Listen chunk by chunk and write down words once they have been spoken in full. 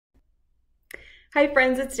Hi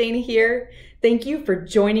friends, it's Dana here. Thank you for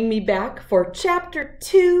joining me back for Chapter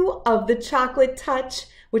 2 of The Chocolate Touch,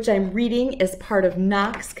 which I'm reading as part of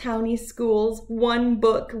Knox County Schools One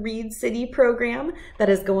Book Read City program that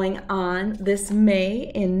is going on this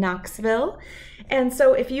May in Knoxville. And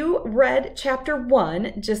so if you read Chapter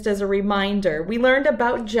 1, just as a reminder, we learned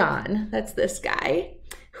about John, that's this guy,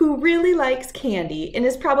 who really likes candy and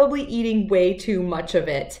is probably eating way too much of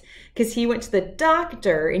it because he went to the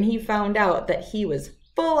doctor and he found out that he was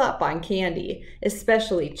full up on candy,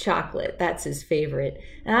 especially chocolate. That's his favorite.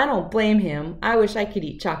 And I don't blame him. I wish I could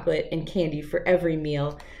eat chocolate and candy for every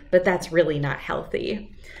meal, but that's really not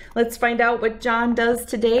healthy. Let's find out what John does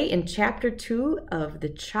today in Chapter 2 of The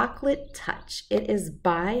Chocolate Touch. It is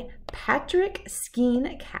by Patrick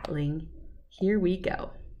Skene Catling. Here we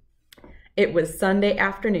go. It was Sunday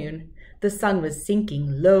afternoon. The sun was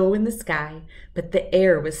sinking low in the sky, but the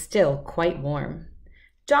air was still quite warm.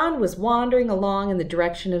 John was wandering along in the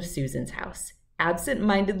direction of Susan's house,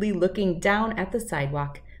 absent-mindedly looking down at the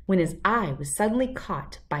sidewalk, when his eye was suddenly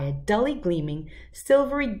caught by a dully gleaming,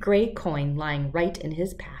 silvery gray coin lying right in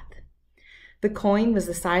his path. The coin was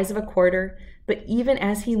the size of a quarter, but even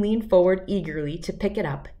as he leaned forward eagerly to pick it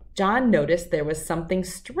up, John noticed there was something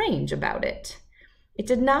strange about it. It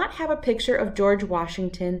did not have a picture of George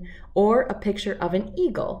Washington or a picture of an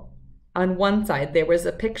eagle. On one side, there was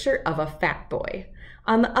a picture of a fat boy.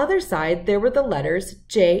 On the other side, there were the letters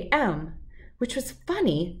J.M., which was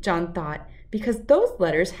funny, John thought, because those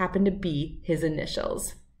letters happened to be his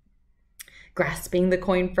initials. Grasping the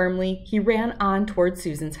coin firmly, he ran on toward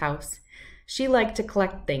Susan's house. She liked to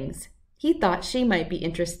collect things. He thought she might be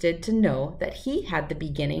interested to know that he had the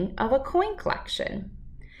beginning of a coin collection.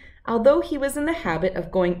 Although he was in the habit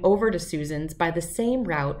of going over to Susan's by the same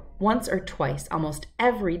route once or twice almost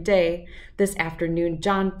every day, this afternoon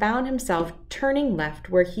John found himself turning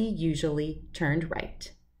left where he usually turned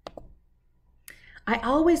right. I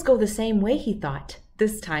always go the same way, he thought.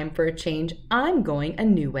 This time, for a change, I'm going a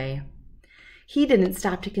new way. He didn't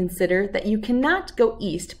stop to consider that you cannot go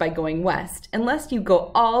east by going west unless you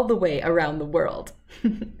go all the way around the world.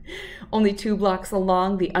 Only 2 blocks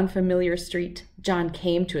along the unfamiliar street, John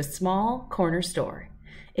came to a small corner store.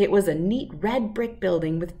 It was a neat red brick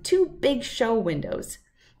building with 2 big show windows.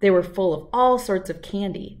 They were full of all sorts of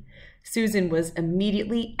candy. Susan was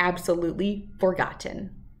immediately, absolutely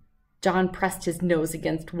forgotten. John pressed his nose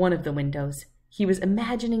against one of the windows. He was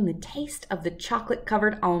imagining the taste of the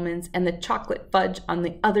chocolate-covered almonds and the chocolate fudge on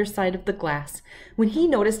the other side of the glass when he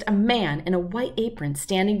noticed a man in a white apron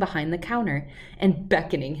standing behind the counter and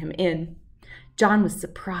beckoning him in. John was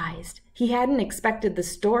surprised. He hadn't expected the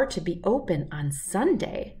store to be open on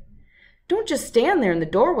Sunday. "Don't just stand there in the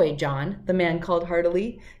doorway, John," the man called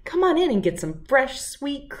heartily. "Come on in and get some fresh,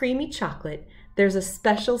 sweet, creamy chocolate. There's a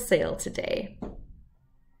special sale today."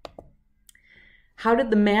 How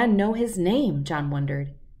did the man know his name? John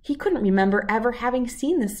wondered. He couldn't remember ever having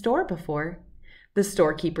seen this store before. The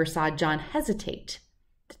storekeeper saw John hesitate.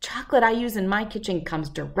 "The chocolate I use in my kitchen comes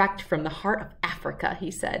direct from the heart of Africa,"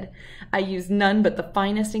 he said. "I use none but the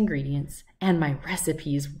finest ingredients. And my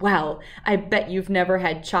recipes, well, I bet you've never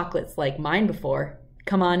had chocolates like mine before.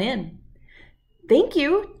 Come on in." "Thank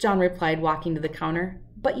you," John replied, walking to the counter.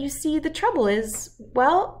 "But you see, the trouble is,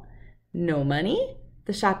 well—" "No money?"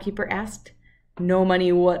 the shopkeeper asked. "No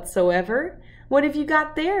money whatsoever? What have you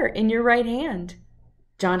got there in your right hand?"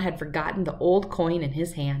 John had forgotten the old coin in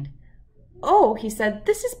his hand. "Oh," he said,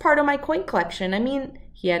 "this is part of my coin collection. I mean,"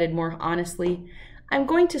 he added more honestly, "I'm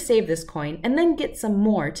going to save this coin and then get some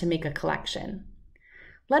more to make a collection."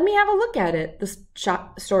 "Let me have a look at it," the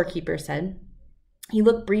storekeeper said. He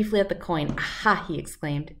looked briefly at the coin. "Aha!" he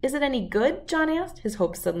exclaimed. "Is it any good?" John asked, his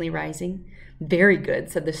hopes suddenly rising. "Very good,"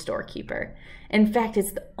 said the storekeeper. "In fact,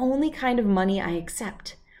 it's the only kind of money I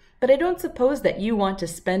accept. But I don't suppose that you want to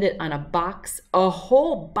spend it on a box, a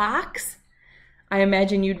whole box? I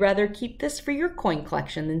imagine you'd rather keep this for your coin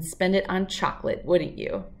collection than spend it on chocolate, wouldn't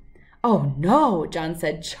you?" "Oh, no," John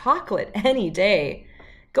said. "Chocolate any day."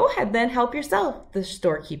 "Go ahead then, help yourself," the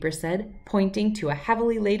storekeeper said, pointing to a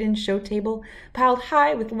heavily laden show table piled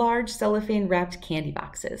high with large cellophane-wrapped candy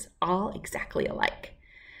boxes, all exactly alike.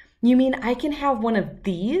 "You mean I can have one of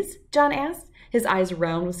these?" John asked, his eyes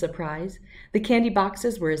round with surprise. The candy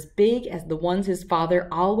boxes were as big as the ones his father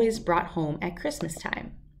always brought home at Christmas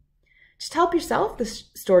time. "Just help yourself," the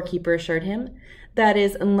storekeeper assured him. "That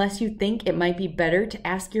is, unless you think it might be better to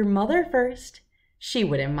ask your mother first." "She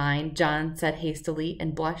wouldn't mind," John said hastily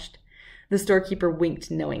and blushed. The storekeeper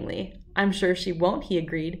winked knowingly. "I'm sure she won't," he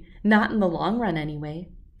agreed. "Not in the long run, anyway."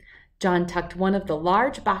 John tucked one of the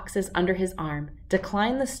large boxes under his arm,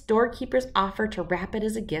 declined the storekeeper's offer to wrap it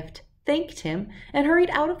as a gift, thanked him, and hurried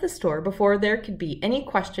out of the store before there could be any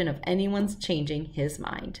question of anyone's changing his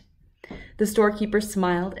mind. The storekeeper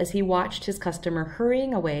smiled as he watched his customer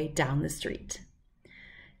hurrying away down the street.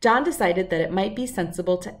 John decided that it might be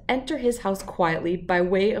sensible to enter his house quietly by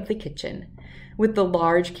way of the kitchen. With the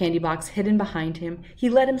large candy box hidden behind him, he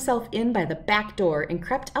let himself in by the back door and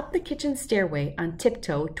crept up the kitchen stairway on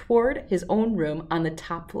tiptoe toward his own room on the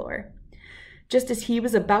top floor. Just as he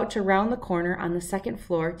was about to round the corner on the second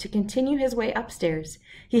floor to continue his way upstairs,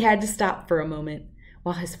 he had to stop for a moment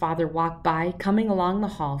while his father walked by, coming along the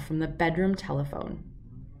hall from the bedroom telephone.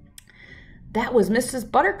 "That was Mrs.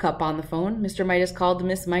 Buttercup on the phone," Mr. Midas called to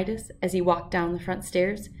Miss Midas as he walked down the front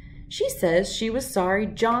stairs. "She says she was sorry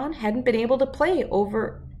John hadn't been able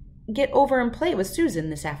to get over and play with Susan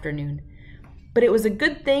this afternoon. But it was a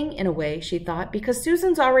good thing in a way," she thought, "because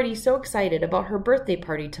Susan's already so excited about her birthday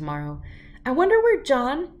party tomorrow. I wonder where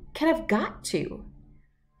John can have got to."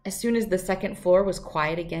 As soon as the second floor was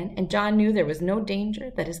quiet again and John knew there was no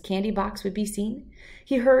danger that his candy box would be seen,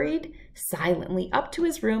 he hurried silently up to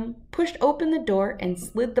his room, pushed open the door, and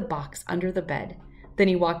slid the box under the bed. Then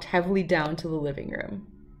he walked heavily down to the living room.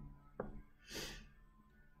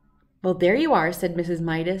 "Well, there you are," said Mrs.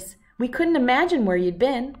 Midas. "We couldn't imagine where you'd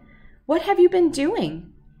been. What have you been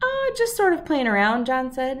doing?" "Oh, just sort of playing around,"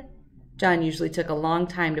 John said. John usually took a long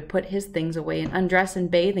time to put his things away and undress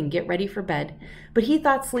and bathe and get ready for bed, but he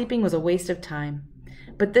thought sleeping was a waste of time.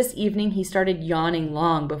 But this evening he started yawning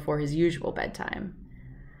long before his usual bedtime.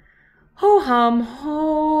 Ho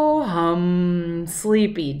hum,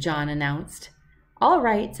 sleepy," John announced. "All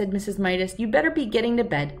right," said Mrs. Midas, "you'd better be getting to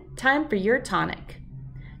bed. Time for your tonic."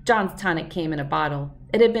 John's tonic came in a bottle.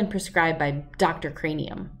 It had been prescribed by Dr.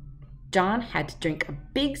 Cranium. John had to drink a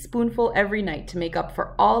big spoonful every night to make up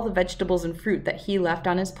for all the vegetables and fruit that he left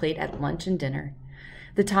on his plate at lunch and dinner.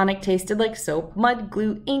 The tonic tasted like soap, mud,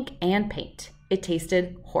 glue, ink, and paint. It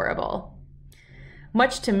tasted horrible.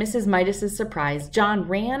 Much to Mrs. Midas's surprise, John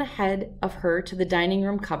ran ahead of her to the dining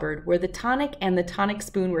room cupboard where the tonic and the tonic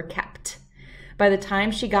spoon were kept. By the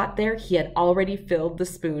time she got there, he had already filled the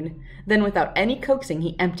spoon. Then, without any coaxing,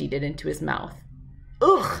 he emptied it into his mouth.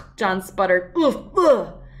 "Ugh," John sputtered. "Ugh,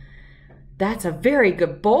 ugh." "That's a very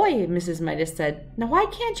good boy," Mrs. Midas said. "Now why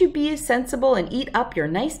can't you be sensible and eat up your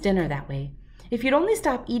nice dinner that way? If you'd only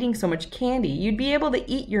stop eating so much candy, you'd be able to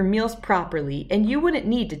eat your meals properly, and you wouldn't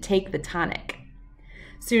need to take the tonic."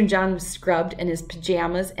 Soon John was scrubbed in his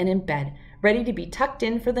pajamas and in bed, ready to be tucked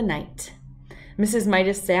in for the night. Mrs.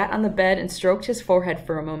 Midas sat on the bed and stroked his forehead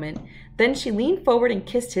for a moment. Then she leaned forward and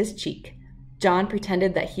kissed his cheek. John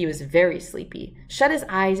pretended that he was very sleepy, shut his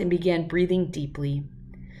eyes, and began breathing deeply.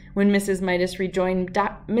 When Mrs. Midas rejoined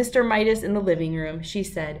Mr. Midas in the living room, she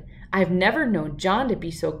said, "I've never known John to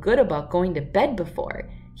be so good about going to bed before.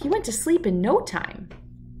 He went to sleep in no time."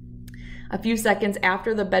 A few seconds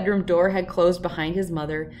after the bedroom door had closed behind his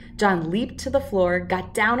mother, John leaped to the floor,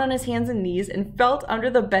 got down on his hands and knees, and felt under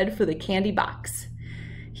the bed for the candy box.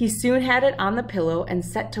 He soon had it on the pillow and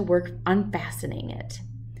set to work unfastening it.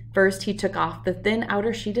 First, he took off the thin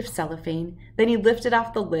outer sheet of cellophane, then he lifted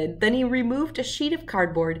off the lid, then he removed a sheet of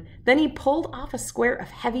cardboard, then he pulled off a square of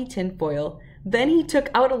heavy tinfoil, then he took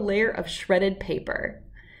out a layer of shredded paper.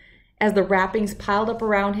 As the wrappings piled up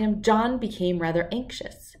around him, John became rather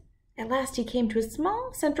anxious. At last he came to a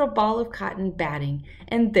small central ball of cotton batting,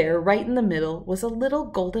 and there, right in the middle, was a little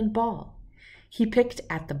golden ball. He picked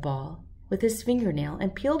at the ball with his fingernail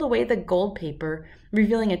and peeled away the gold paper,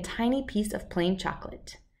 revealing a tiny piece of plain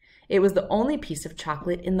chocolate. It was the only piece of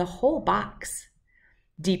chocolate in the whole box.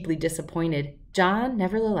 Deeply disappointed, John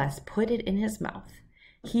nevertheless put it in his mouth.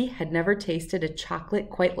 He had never tasted a chocolate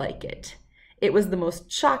quite like it. It was the most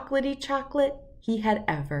chocolatey chocolate he had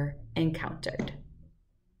ever encountered.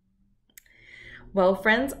 Well,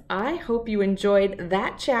 friends, I hope you enjoyed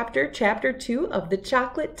that chapter, chapter 2 of The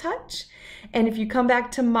Chocolate Touch. And if you come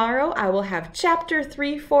back tomorrow, I will have chapter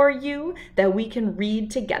 3 for you that we can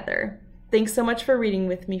read together. Thanks so much for reading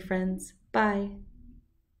with me, friends. Bye.